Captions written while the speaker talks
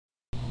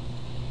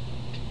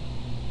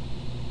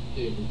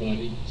Hey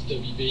everybody, it's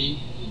WB,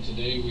 and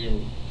today we are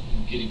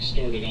getting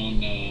started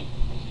on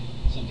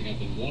something I've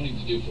been wanting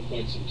to do for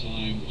quite some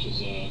time, which is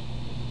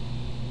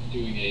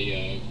doing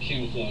a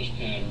camouflage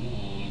pattern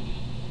on,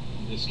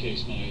 in this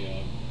case,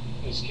 my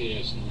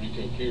SKS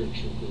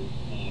paratrooper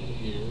model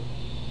here.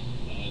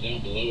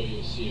 Down below it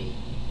you'll see a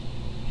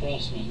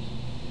Crossman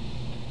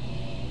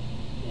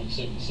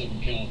 177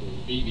 caliber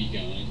BB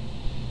gun,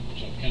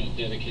 which I've kind of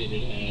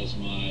dedicated as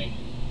my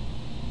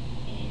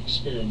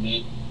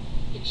experimental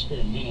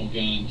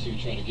gun to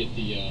try to get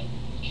the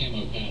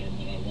camo pattern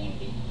that I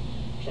wanted to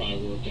try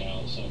work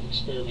out. So I've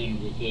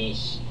experimented with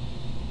this.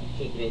 I'll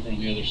flip it over on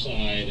the other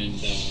side, and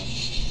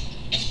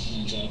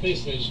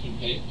basically I've just been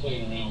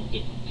playing around with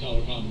different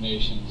color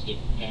combinations,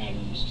 different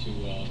patterns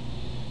to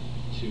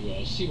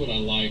see what I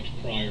liked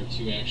prior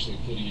to actually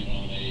putting it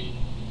on a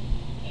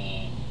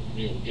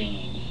real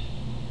gun.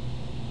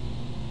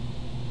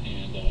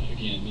 And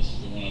again, this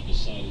is the one I've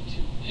decided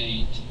to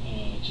paint,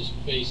 just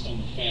based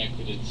on the fact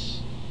that I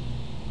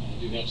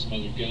do have some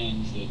other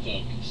guns that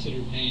I've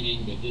considered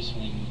painting, but this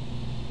one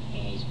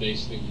is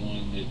basically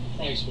one that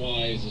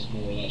price-wise is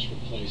more or less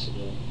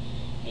replaceable,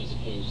 as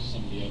opposed to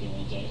some of the other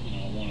ones. I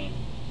want to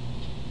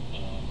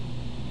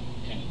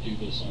kind of do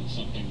this on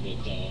something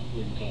that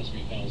wouldn't cost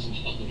me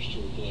 $1,000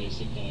 to replace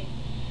if I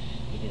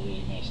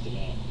really messed it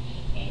up.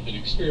 I've been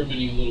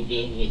experimenting a little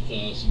bit with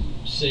some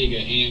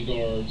Sega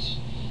handguards.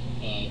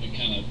 I've been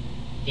kind of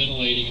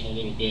ventilating them a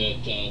little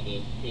bit.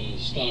 The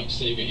stock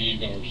Sega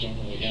handguards don't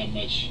really have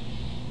much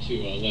to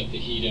let the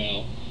heat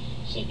out,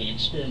 so I've been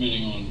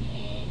experimenting on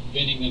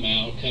venting them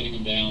out, cutting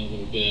them down a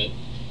little bit,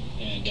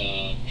 and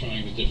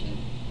trying the different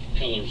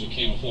colors of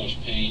camouflage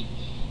paint,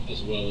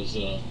 as well as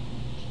the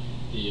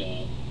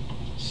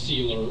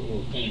sealer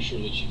or finisher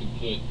that you can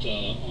put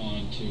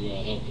on to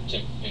help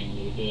protect the paint a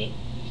little bit.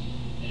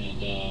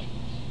 And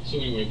so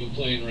anyway, I've been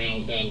playing around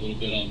with that a little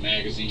bit on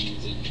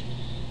magazines, and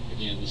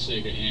again, the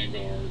Sega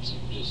handguards,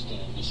 and just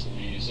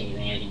miscellaneous other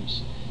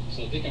items.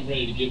 So I think I'm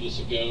ready to give this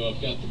a go.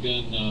 I've got the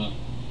gun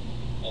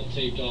all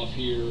taped off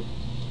here.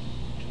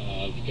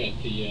 I've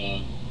got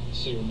the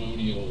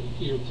ceremonial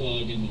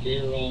earplug in the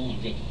barrel.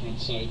 I've got the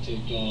front sight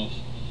taped off.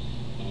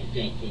 I've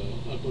got the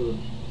upper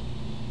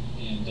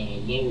and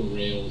lower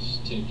rails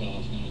taped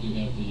off. Now I do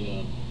have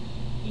the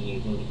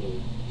little vertical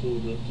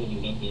foregrip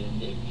folded up there. I'm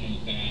going to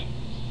paint that.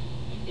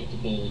 I've got the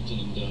bolt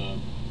and the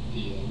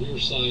rear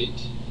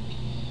sight,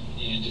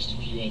 and just a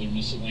few other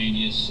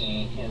miscellaneous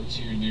parts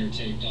here and there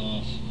taped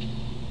off.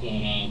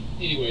 But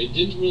anyway,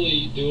 didn't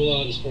really do a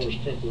lot as far as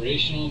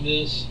preparation on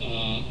this.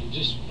 I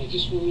just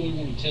really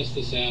want to test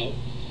this out,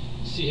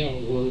 see how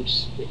it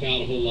works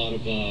without a whole lot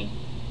of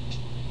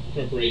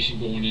preparation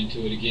going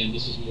into it. Again,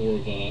 this is more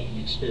of an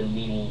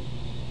experimental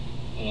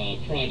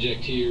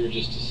project here,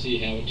 just to see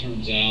how it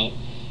turns out,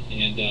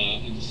 and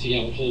to see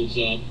how it holds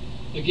up.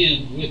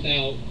 Again,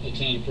 without a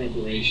ton of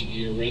preparation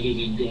here, rather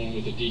than going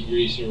with a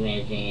degreaser,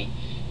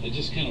 I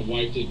just kind of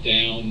wiped it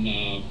down,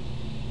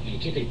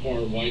 took it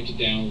apart, wiped it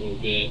down a little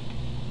bit,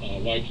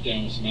 wiped it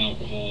down with some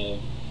alcohol,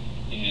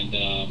 and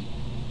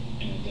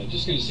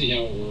just going to see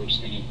how it works.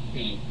 Going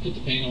to put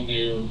the paint on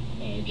there,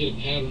 get a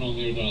pattern on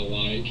there that I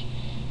like,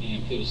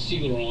 and put a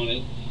sealer on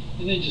it,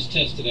 and then just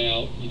test it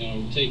out.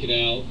 Take it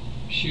out,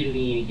 shoot it a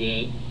little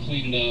bit,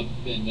 clean it up,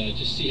 and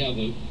just see how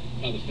the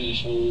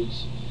finish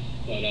holds.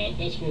 But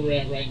that's where we're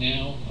at right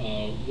now.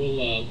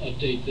 We'll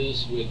update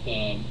this with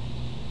the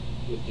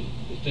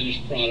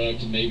finished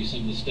product and maybe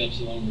some of the steps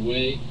along the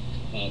way.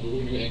 But we're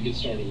going to go ahead and get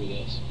started with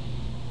this.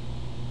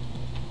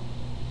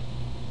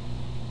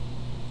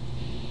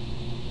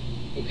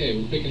 Okay,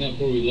 we're picking up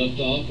where we left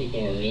off with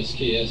our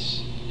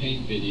SKS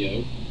paint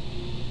video.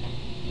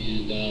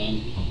 And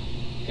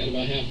got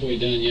about halfway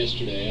done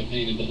yesterday. I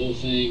painted the whole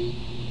thing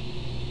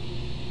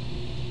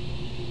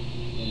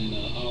in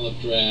olive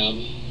drab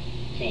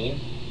color.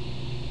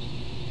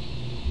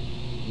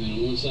 And then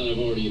on one side I've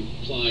already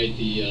applied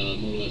the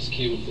more or less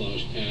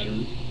camouflage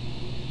pattern,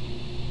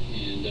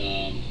 and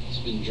it's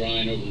been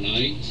drying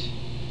overnight,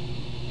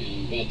 and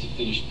I'm about to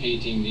finish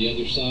painting the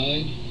other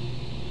side,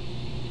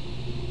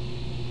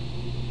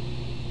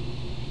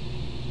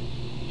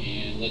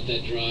 and let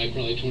that dry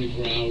probably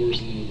 24 hours,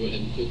 and then we'll go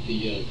ahead and put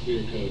the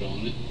clear coat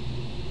on it,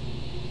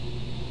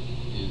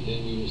 and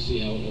then we will see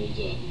how it holds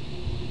up.